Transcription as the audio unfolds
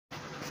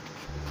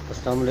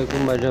Assalamu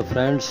alaikum my dear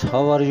friends,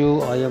 how are you?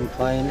 I am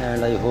fine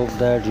and I hope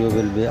that you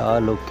will be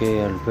all okay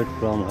and fit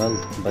from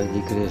health by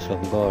the grace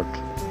of God.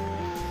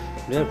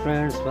 Dear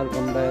friends,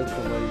 welcome back to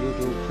my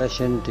YouTube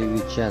Fashion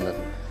TV channel.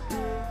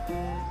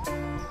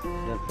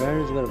 Dear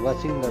friends, we are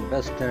watching the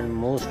best and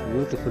most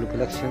beautiful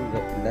collection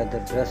of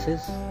leather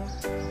dresses.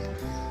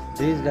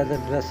 These leather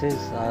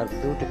dresses are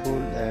beautiful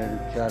and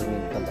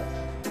charming color.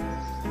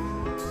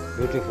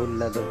 Beautiful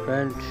leather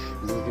pant,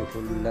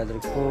 beautiful leather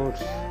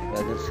coats,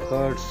 leather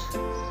skirts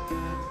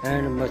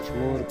and much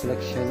more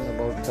collection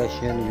about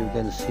fashion you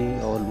can see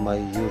on my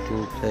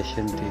YouTube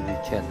Fashion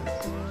TV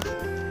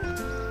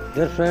channel.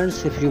 Dear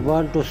friends, if you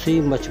want to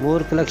see much more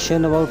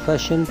collection about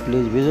fashion,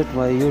 please visit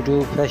my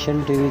YouTube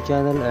Fashion TV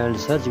channel and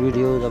search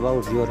videos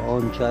about your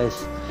own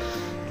choice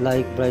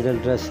like bridal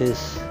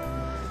dresses,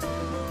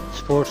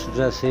 sports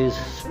dresses,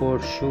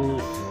 sports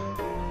shoes,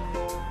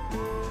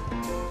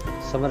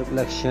 summer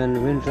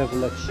collection, winter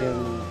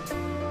collection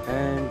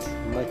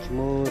and much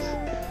more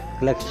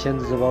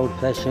collections about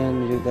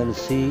fashion you can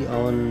see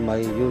on my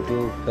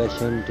YouTube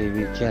Fashion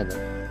TV channel.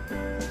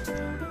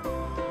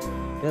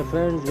 Dear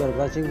friends, you are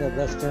watching the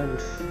best and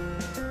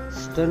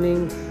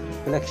stunning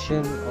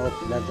collection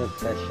of leather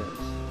fashions.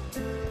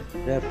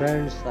 Dear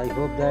friends, I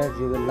hope that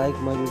you will like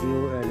my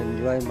video and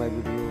enjoy my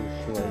video.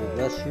 So I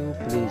request you,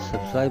 please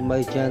subscribe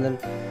my channel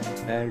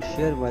and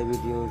share my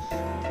videos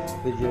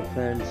with your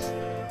friends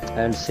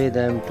and say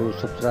them to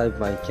subscribe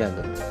my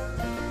channel.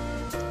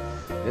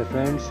 Dear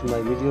friends,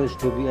 my video is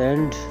to be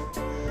end.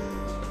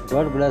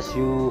 God bless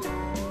you.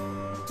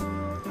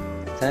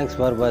 Thanks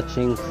for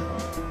watching.